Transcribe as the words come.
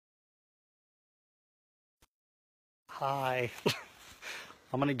Hi.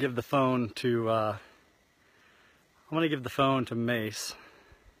 I'm gonna give the phone to Mace.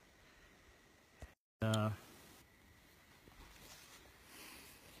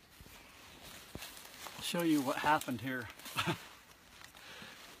 Show you what happened here.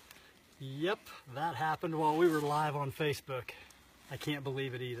 Yep, that happened while we were live on Facebook. I can't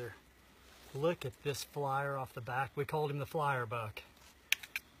believe it either. Look at this flyer off the back. We called him the flyer buck.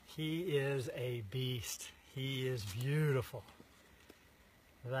 He is a beast. He is beautiful.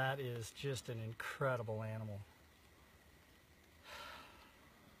 That is just an incredible animal.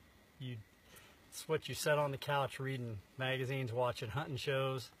 It's what you sat on the couch reading magazines, watching hunting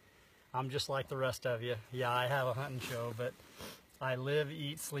shows. I'm just like the rest of you. Yeah, I have a hunting show, but I live,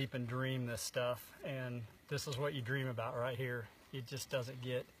 eat, sleep, and dream this stuff. And this is what you dream about right here. It just doesn't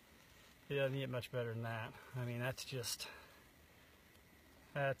get much better than that. I mean, that's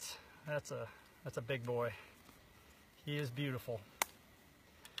a big boy. He is beautiful.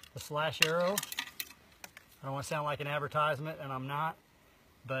 The slash arrow, I don't want to sound like an advertisement, and I'm not,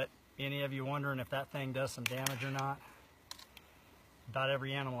 but any of you wondering if that thing does some damage or not, about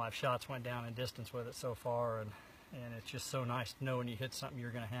every animal I've shot's went down in distance with it so far, and it's just so nice to know when you hit something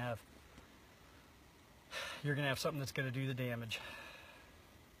you're gonna have something that's gonna do the damage.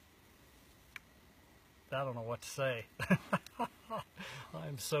 I don't know what to say.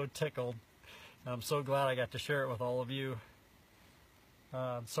 I'm so tickled. I'm so glad I got to share it with all of you.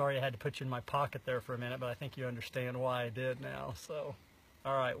 I'm sorry I had to put you in my pocket there for a minute, but I think you understand why I did now. So,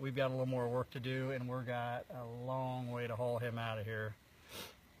 all right, we've got a little more work to do, and we've got a long way to haul him out of here.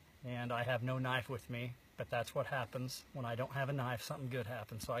 And I have no knife with me, but that's what happens when I don't have a knife. Something good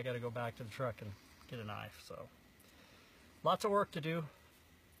happens, so I got to go back to the truck and get a knife. So, lots of work to do.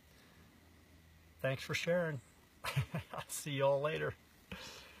 Thanks for sharing. I'll see you all later.